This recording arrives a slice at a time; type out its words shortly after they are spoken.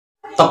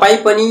तपाई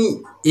पनि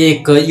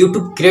एक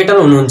YouTube क्रिएटर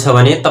हुनुहुन्छ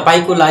भने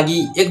तपाईको लागि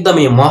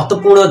एकदमै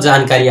महत्त्वपूर्ण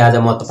जानकारी आज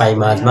म तपाई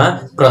माझमा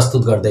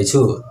प्रस्तुत गर्दै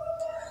छु।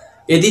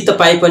 यदि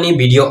तपाई पनि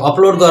भिडियो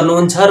अपलोड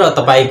गर्नुहुन्छ र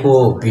तपाईको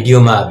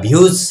भिडियोमा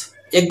भ्युज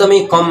एकदमै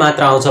कम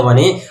मात्रा आउँछ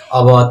भने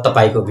अब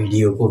तपाईको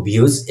भिडियोको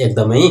भ्युज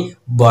एकदमै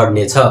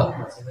बढ्ने छ।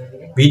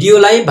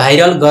 भिडियोलाई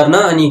भाइरल गर्न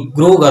अनि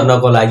ग्रो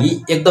गर्नको लागि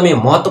एकदमै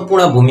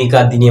महत्त्वपूर्ण भूमिका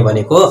दिने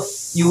भनेको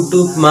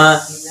YouTube मा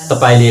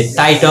तपाईले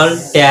टाइटल,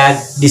 ट्याग,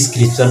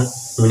 डिस्क्रिप्सन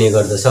हुने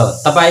गर्दछ।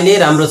 तपाईले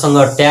राम्रोसँग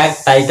ट्याग,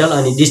 टाइटल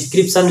अनि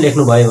डिस्क्रिप्सन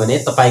लेख्नु भयो भने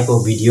तपाईको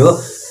भिडियो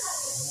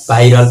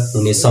भाइरल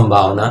हुने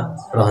सम्भावना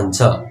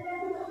रहन्छ।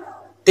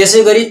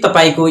 त्यसैगरी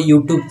तपाईको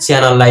YouTube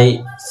च्यानललाई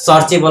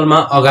सर्चेबलमा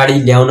अगाडि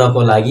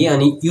ल्याउनको लागि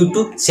अनि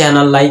YouTube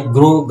च्यानललाई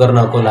ग्रो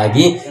गर्नको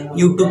लागि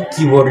YouTube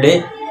किबोर्डले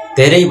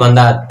धेरै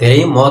भन्दा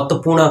धेरै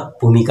महत्त्वपूर्ण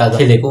भूमिका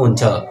खेलेको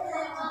हुन्छ।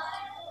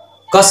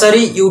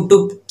 कसरी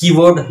YouTube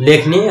किबोर्ड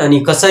लेख्ने अनि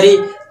कसरी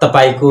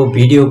तपाईको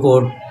भिडियोको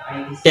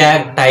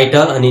ट्याग,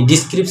 टाइटल अनि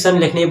डिस्क्रिप्सन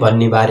लेख्ने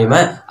भन्ने बारेमा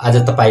आज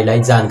तपाईलाई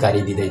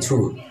जानकारी दिँदै छु।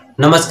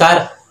 नमस्कार,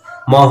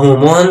 म हुँ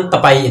मोहन।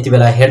 तपाई यति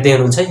बेला हेर्दै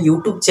हुनुहुन्छ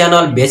YouTube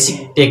channel basic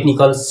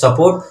technical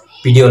support.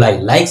 भिडियोलाई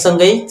लाइक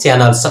सँगै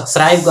च्यानल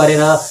सब्स्क्राइब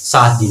गरेर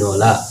साथ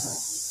दिनुहोला।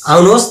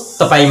 आउनुहोस्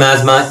तपाई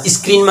माझमा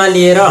स्क्रिनमा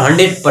लिएर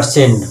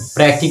 100%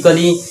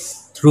 प्र्याक्टिकली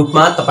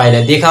रूपमा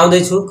तपाईलाई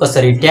देखाउँदै छु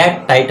कसरी ट्याग,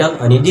 टाइटल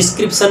अनि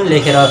डिस्क्रिप्सन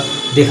लेखेर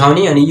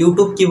देखाउने अनि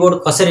YouTube किबोर्ड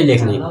कसरी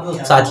लेख्ने।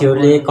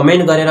 साथीहरूले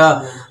कमेन्ट गरेर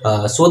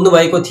सोध्नु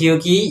भएको थियो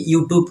कि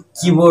YouTube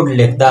किबोर्ड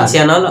लेख्दा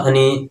च्यानल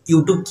अनि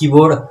YouTube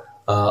किबोर्ड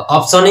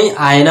अप्सनै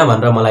आएन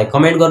भनेर मलाई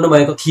कमेन्ट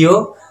गर्नुभएको थियो।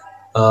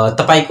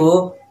 तपाईको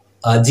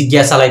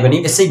जिज्ञासालाई पनि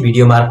यसै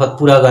भिडियो मार्फत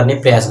पूरा गर्ने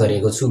प्रयास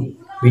गरेको छु।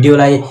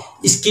 भिडियोलाई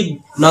स्किप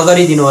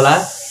नगरिदिनु होला,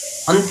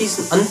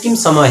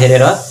 अन्तिमसम्म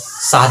हेरेर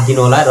साथ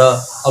दिनुहोला र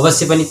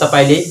अवश्य पनि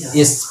तपाईले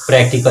यस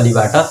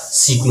प्र्याक्टिकलीबाट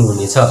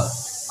सिक्नुहुनेछ।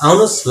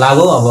 आउनुहोस्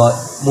लागौ अब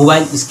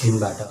मोबाइल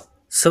स्क्रिनबाट।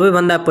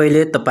 सबैभन्दा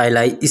पहिले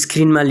तपाईलाई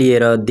स्क्रिनमा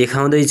लिएर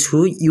देखाउँदै छु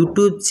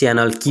YouTube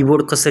च्यानल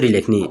किबोर्ड कसरी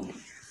लेख्ने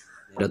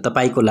र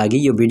तपाईको लागि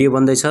यो भिडियो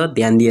बन्दैछ,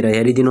 ध्यान दिएर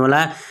हेरिदिनु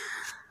होला।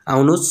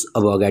 आउनुहोस्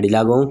अब अगाडि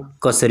लागौं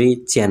कसरी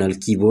च्यानल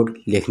किबोर्ड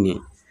लेख्ने।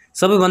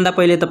 सबैभन्दा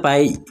पहिले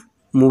तपाई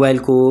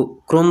मोबाइलको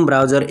क्रोम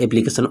ब्राउजर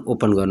एप्लिकेसन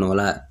ओपन गर्नु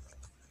होला।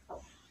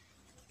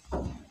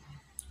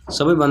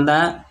 सबैभन्दा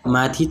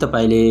माथि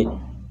तपाईले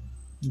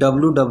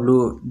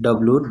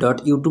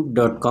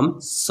www.youtube.com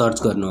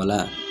सर्च गर्नु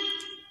होला।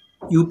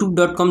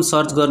 youtube.com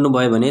सर्च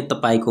गर्नुभयो भने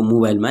तपाईको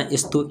मोबाइलमा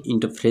यस्तो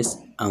इन्टरफेस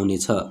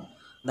आउनेछ।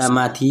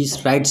 माथि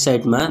राइट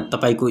साइडमा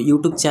तपाईको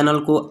YouTube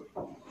च्यानलको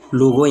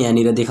लोगो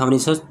यहाँनिर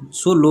देखाउनेछ।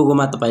 सो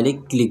लोगोमा तपाईले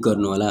क्लिक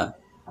गर्नु होला।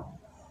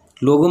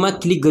 लोगोमा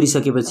क्लिक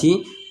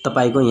गरिसकेपछि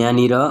तपाईको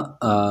यहाँनिर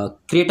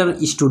क्रिएटर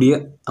स्टुडियो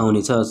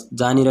आउनेछ।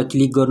 जहाँनिर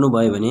क्लिक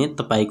गर्नुभयो भने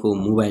तपाईको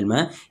मोबाइलमा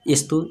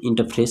यस्तो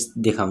इन्टरफेस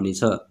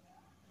देखाउनेछ।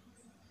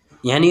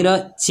 यहाँनिर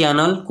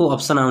च्यानलको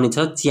अप्सन आउनेछ,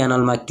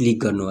 च्यानलमा क्लिक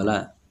गर्नु होला।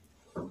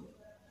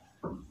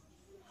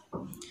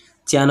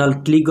 च्यानल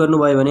क्लिक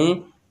गर्नुभयो भने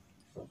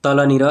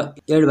तलनिर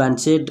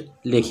एडभान्सेड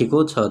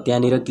लेखेको छ,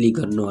 त्यहाँनिर क्लिक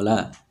गर्नु होला।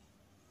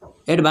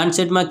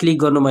 एडभान्सेडमा क्लिक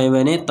गर्नुभयो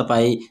भने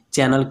तपाई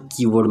च्यानल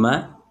किबोर्डमा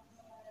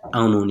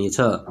आउनुहुनेछ।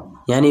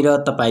 यहाँनिर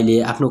तपाईले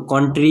आफ्नो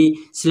कन्ट्री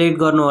सिलेक्ट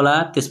गर्नु होला।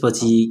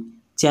 त्यसपछि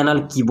च्यानल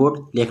किबोर्ड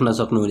लेख्न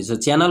सक्नुहुनेछ।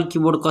 च्यानल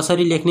किबोर्ड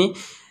कसरी लेख्ने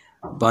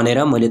भनेर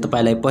मैले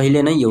तपाईलाई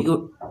पहिले नै यो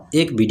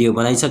एक भिडियो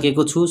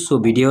बनाइसकेको छु। सो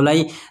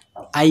भिडियोलाई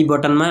आई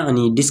बटनमा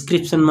अनि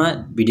डिस्क्रिप्सनमा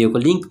भिडियोको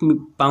लिंक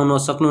पाउन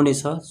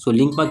सक्नुहुनेछ। सो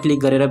लिंकमा क्लिक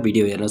गरेर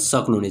भिडियो हेर्न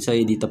सक्नुहुनेछ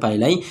यदि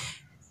तपाईलाई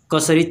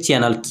कसरी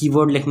च्यानल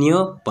किबोर्ड लेख्ने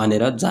हो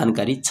भनेर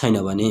जानकारी छैन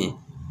भने।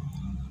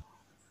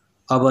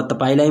 अब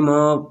तपाईलाई म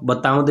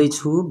बताउँदै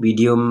छु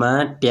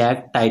भिडियोमा ट्याग,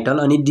 टाइटल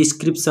अनि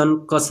डिस्क्रिप्सन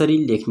कसरी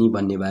लेख्ने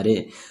भन्ने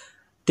बारे।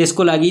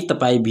 त्यसको लागि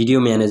तपाई भिडियो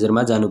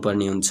म्यानेजरमा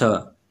जानुपर्ने हुन्छ।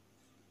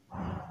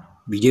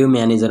 भिडियो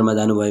म्यानेजरमा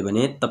जानुभयो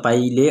भने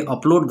तपाईले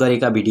अपलोड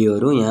गरेका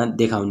भिडियोहरू यहाँ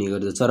देखाउने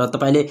गर्दछ र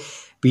तपाईले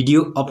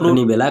भिडियो अपलोड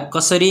गर्ने बेला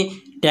कसरी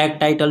ट्याग,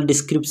 टाइटल,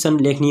 डिस्क्रिप्सन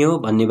लेख्ने हो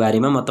भन्ने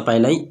बारेमा म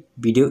तपाईलाई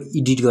भिडियो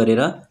एडिट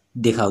गरेर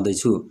देखाउँदै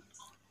छु।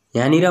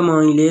 यहाँनिर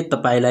मैले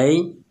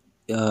तपाईलाई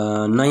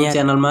नयाँ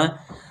च्यानलमा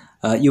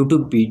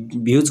YouTube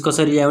भ्युज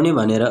कसरी ल्याउने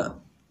भनेर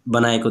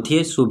बनाएको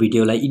थिएँ। सो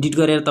भिडियोलाई एडिट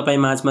गरेर तपाई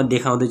माझमा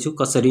देखाउँदै छु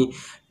कसरी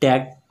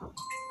ट्याग,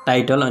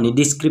 टाइटल अनि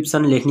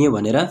डिस्क्रिप्सन लेख्ने हो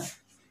भनेर।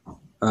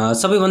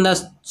 सबैभन्दा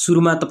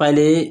सुरुमा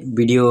तपाईले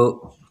भिडियो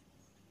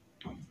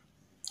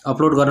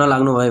अपलोड गर्न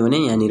लाग्नुभयो भने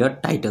यहाँनिर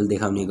टाइटल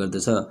देखाउने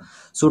गर्दछ।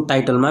 सो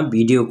टाइटलमा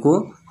भिडियोको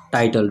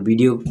टाइटल,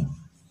 भिडियो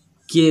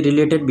के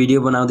रिलेटेड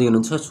भिडियो बनाउँदै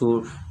हुनुहुन्छ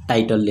सो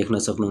टाइटल लेख्न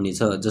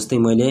सक्नुहुनेछ। जस्तै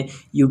मैले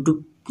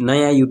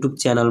नयाँ YouTube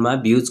च्यानलमा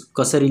भ्युज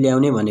कसरी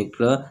ल्याउने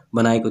भनेर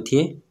बनाएको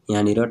थिएँ।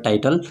 यहाँनिर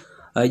टाइटल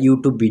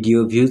YouTube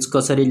भिडियो भ्युज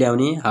कसरी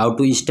ल्याउने, how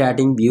to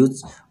starting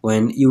views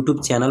when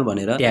YouTube channel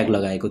भनेर ट्याग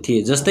लगाएको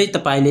थिएँ। जस्तै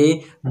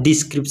तपाईले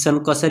डिस्क्रिप्सन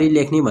कसरी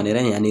लेख्ने भनेर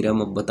यहाँनिर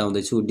म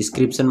बताउँदै छु।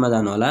 डिस्क्रिप्सनमा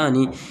जानु होला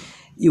अनि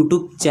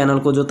YouTube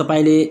च्यानलको जो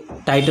तपाईले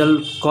टाइटल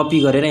कपी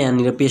गरेर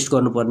यहाँनिर पेस्ट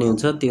गर्नुपर्ने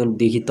हुन्छ।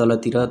 त्योदेखि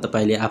तलतिर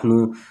तपाईले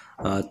आफ्नो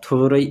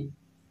थोरै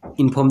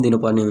इन्फर्म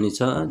दिनुपर्ने हुनेछ।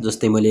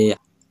 जस्तै मैले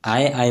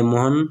I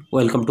Mohan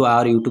welcome to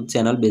our YouTube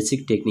channel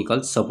basic technical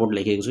support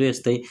लेखेको छु।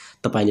 यस्तै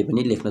तपाईले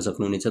पनि लेख्न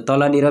सक्नुहुनेछ।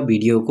 तलनिर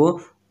भिडियोको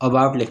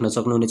अबाउट लेख्न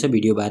सक्नुहुनेछ।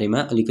 भिडियो बारेमा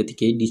अलिकति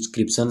केही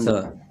डिस्क्रिप्सन र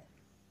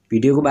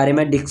भिडियोको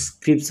बारेमा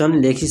डिस्क्रिप्सन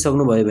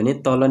लेखिसक्नु भयो भने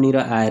तलनिर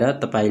आएर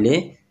तपाईले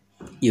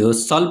यो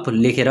सल्फ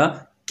लेखेर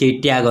केही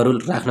ट्यागहरु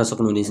राख्न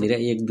सक्नुहुनेछ।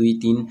 1 2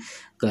 3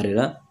 गरेर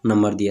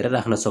नम्बर दिएर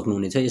राख्न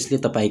सक्नुहुनेछ। यसले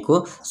तपाईको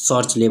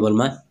सर्च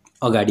लेभलमा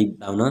अगाडि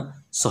बढाउन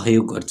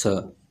सहयोग गर्छ।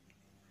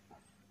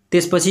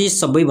 त्यसपछि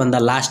सबैभन्दा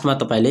लास्टमा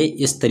तपाईले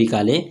यस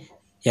तरिकाले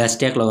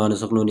ह्याशट्याग लगाउन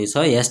सक्नुहुनेछ।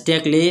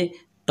 ह्याशट्यागले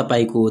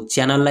तपाईको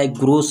च्यानललाई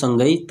ग्रो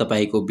सँगै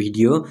तपाईको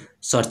भिडियो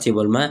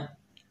सर्चेबलमा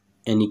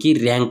यानि कि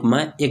र्याङ्कमा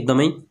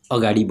एकदमै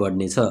अगाडि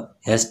बढ्नेछ।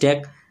 ह्याशट्याग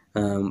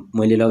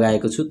मैले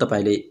लगाएको छु,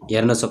 तपाईले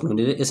हेर्न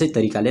सक्नुहुनेछ। यसै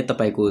तरिकाले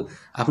तपाईको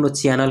आफ्नो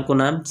च्यानलको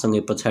नाम सँगै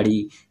पछाडी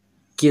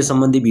के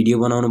सम्बन्धी भिडियो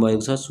बनाउनु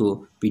भएको छ सो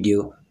भिडियो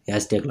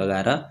ह्याशट्याग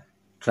लगाएर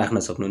राख्न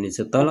सक्नुहुनेछ।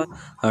 तल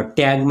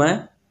ट्यागमा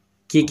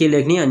के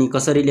लेख्ने अनि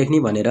कसरी लेख्ने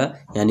भनेर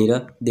यहाँनिर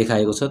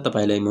देखाएको छ।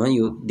 तपाईलाई म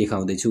यो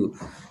देखाउँदै छु।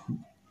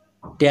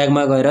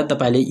 ट्यागमा गएर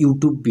तपाईले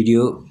युट्युब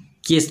भिडियो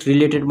के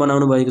रिलेटेड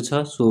बनाउनु भएको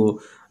छ सो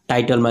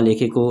टाइटलमा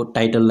लेखेको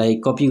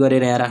टाइटललाई कपी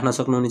गरेर यहाँ राख्न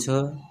सक्नुहुनेछ।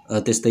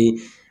 त्यस्तै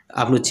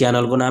आफ्नो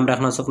च्यानलको नाम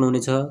राख्न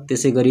सक्नुहुनेछ।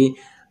 त्यसैगरी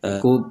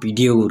को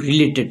भिडियो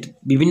रिलेटेड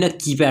विभिन्न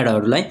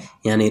किप्याडहरुलाई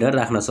यहाँनिर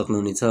राख्न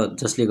सक्नुहुनेछ,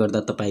 जसले गर्दा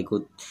तपाईको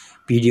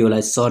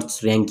भिडियोलाई सर्च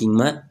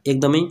र्याङ्किङमा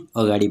एकदमै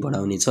अगाडि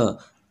बढाउनेछ।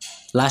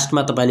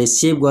 लास्टमा तपाईले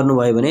सेभ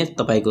गर्नुभयो भने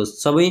तपाईको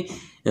सबै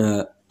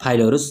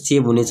फाइलहरु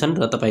सेभ हुनेछन्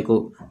र तपाईको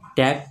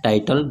ट्याग,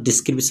 टाइटल,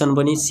 डिस्क्रिप्सन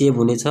पनि सेभ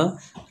हुनेछ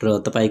र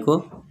तपाईको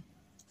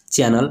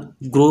च्यानल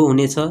ग्रो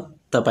हुनेछ।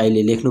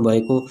 तपाईले लेख्नु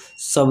भएको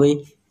सबै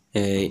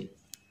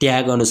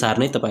ट्याग अनुसार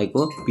नै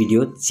तपाईको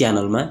भिडियो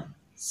च्यानलमा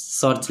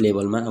सर्च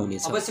लेभलमा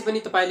आउनेछ। अवश्य पनि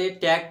तपाईले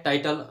ट्याग,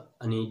 टाइटल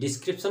अनि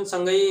डिस्क्रिप्सन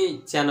सँगै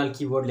च्यानल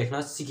किवर्ड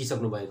लेख्न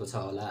सिकिसक्नु भएको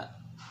छ होला।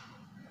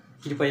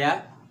 कृपया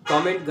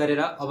कमेन्ट गरेर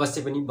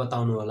अवश्य पनि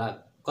बताउनु होला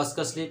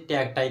कसले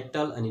ट्याग,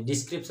 टाइटल अनि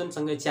डिस्क्रिप्सन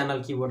सँगै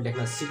च्यानल किवर्ड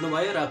लेख्न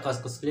सिक्नुभयो र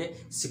कसले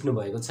सिक्नु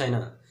भएको छैन।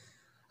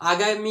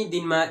 आगामी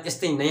दिनमा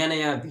यस्तै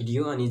नयाँ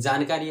भिडियो अनि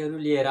जानकारीहरु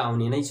लिएर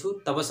आउने नै छु।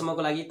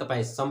 तबसम्मको लागि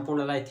तपाई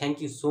सम्पूर्णलाई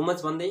थ्यांक यू सो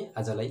मच भन्दै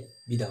आजलाई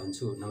बिदा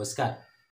हुन्छु। नमस्कार।